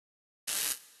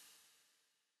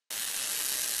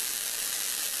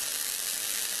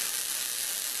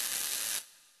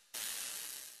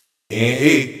N.E.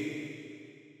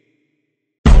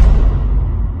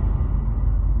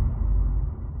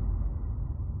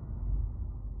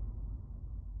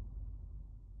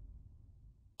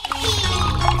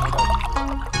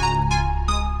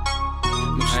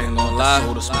 I ain't gonna lie,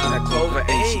 that Clover,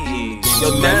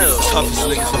 yo, man, toughest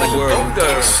niggas in the world.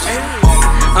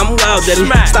 I'm wild, Deady,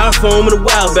 styrofoam in a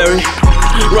wild berry.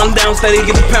 Run down steady,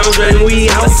 get the pounds ready, and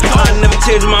we out. I never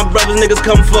change my brothers, niggas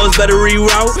come for us, better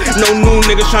reroute. No new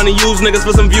niggas tryna use niggas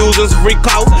for some views and some free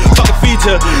clout. Fuck a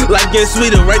feature, life getting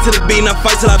sweeter, right to the beat, and I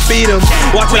fight till I beat them.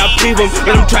 Watch it, I peep them,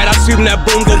 let them try, I sweep them, that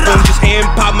boom, go boom. Just hand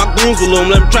pop my goons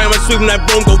balloon, let them try, I sweep them, that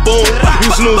boom, go boom.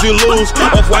 You snooze, you lose,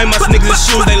 off-white, my niggas'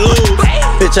 shoes, they lose.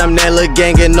 Bitch, I'm that little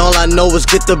gang and all I know is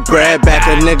get the bread back.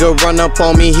 A nigga run up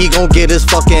on me, he gon' get his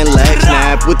fucking leg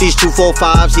snapped. With these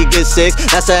 245s, he get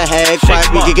 6, that's a head crack.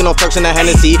 We kicking on perks in the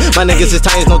Hennessy. My niggas is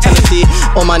Titans, no Tennessee.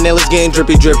 All my nails getting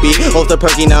drippy drippy. Off the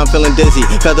perky, now I'm feeling dizzy.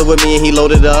 Feather with me and he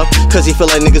loaded up, cause he feel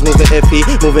like niggas moving iffy.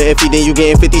 Moving iffy, then you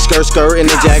getting 50 skirt in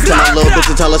the jack. To my little bitch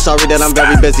to tell her sorry that I'm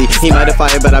very busy. He might have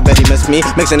fired, but I bet he missed me.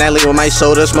 Mixing that lean with my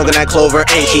soda, smoking that Clover.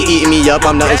 Ayy, she eating me up,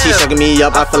 I'm nothing, she sucking me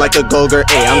up. I feel like a go-gurt,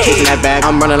 ayy, I'm chasing that bag.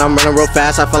 I'm running real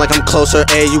fast, I feel like I'm closer,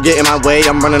 ayy. You get in my way,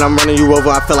 I'm running you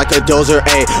over, I feel like a dozer,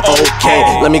 ayy. Okay,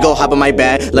 let me go hop on my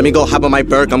bag, let me go hop on my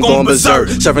Burke, I'm going berserk.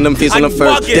 Serving them fees on the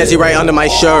first, Deady right under my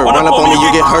shirt. Run up on me,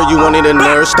 you get hurt, you wanted a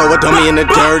nurse. Throw a dummy in the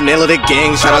dirt, nail of the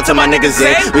gang. Shout out to my niggas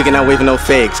in, we can not waving no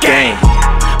fakes, gang.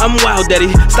 I'm wild, Deady,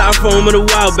 styrofoam in a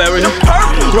wild berry.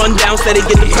 Run down steady,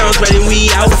 get the pounds ready, we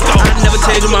out. I never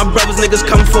change with my brothers, niggas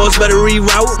come for us, better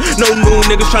reroute. No new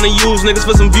niggas tryna use niggas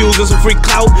for some views and some free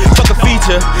clout. Fuck a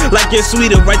feature, like getting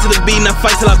sweeter, right to the beat, and I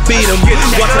fight till I beat them.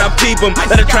 Watch it, I peep them,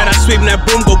 let her try, I sweep that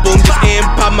broom, go boom. Just hand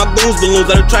pop my goons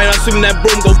balloons, let her try, I sweep that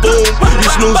broom, go boom. You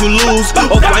snooze, you lose,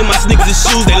 off-white, my sneakers and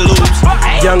shoes, they lose.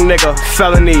 Young nigga,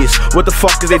 felonies, what the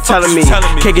fuck is they telling me?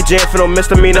 Can't get jammed for no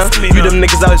misdemeanor. You them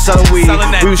niggas out here selling weed.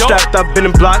 We was strapped up in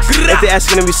the blocks. If they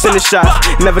asking, then we sending shots.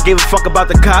 Never gave a fuck about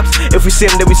the cops. If we see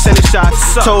them, then we sending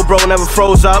shots. Told bro never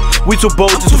froze up. We too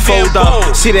bold just to fold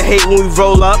up. See the hate when we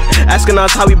roll up, asking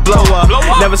us how we blow up.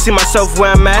 Never see myself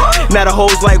where I'm at. Now the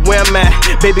hoes like where I'm at.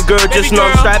 Baby girl just know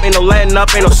I'm strapped. Ain't no letting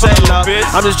up, ain't no setting up.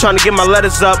 I'm just trying to get my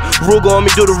letters up. Ruger on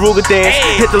me, do the Ruger dance.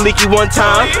 Hit the leaky one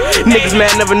time. Niggas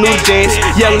mad, never knew the dance.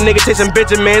 Young nigga chasing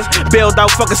Benjamins. Bailed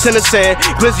out, fucking Citizen.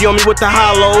 Glizzy on me with the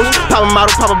hollows. Pop a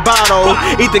model, pop a bottle.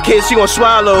 Eat the kid, she gon'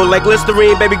 swallow like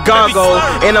Listerine, baby gargle.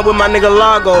 And I'm with my nigga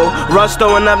Lago. Russ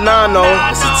throwing up 9-0.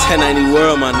 It's a 1090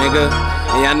 world, my nigga.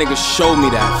 And y'all niggas showed me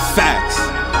that. Facts.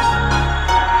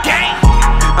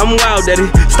 I'm wild, Deady,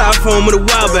 styrofoam with a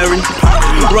wild berry.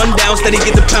 Run down steady,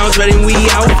 get the pounds ready, and we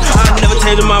out. I never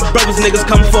change with my brothers, niggas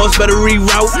come for us, better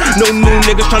reroute. No new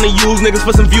niggas tryna use niggas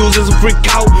for some views and some free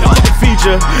clout. Fuck a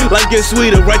feature, life getting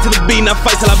sweeter, right to the beat, and I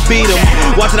fight till I beat them.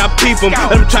 Watch it, I peep them,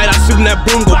 let them try, I sweep that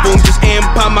broom, go boom. Just hand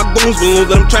pop my goons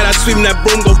balloons, let them try, I sweep that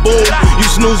broom, go boom. You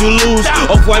snooze, you lose,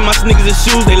 off-white, my sneakers and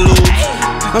shoes, they lose.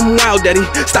 I'm wild, Deady,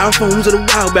 styrofoams of the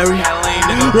wild berry.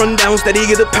 Run down steady,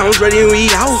 get the pounds ready, and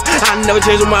we out. I never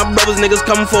change with my brothers, niggas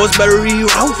come for us, better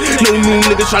reroute. No new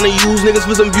niggas tryna use niggas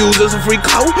for some views and some free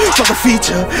clout. Fuck a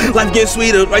feature, life getting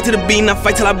sweeter, right to the beat, and I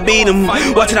fight till I beat them.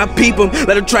 Watch it, I peep them,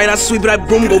 let them try, I sweep it, that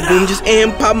broom, go boom. Just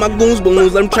hand pop my goons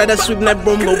balloons, let them try, that sweep, that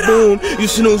broom, go boom. You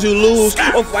snooze, you lose,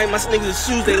 off-white, my sneakers and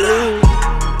shoes, they lose.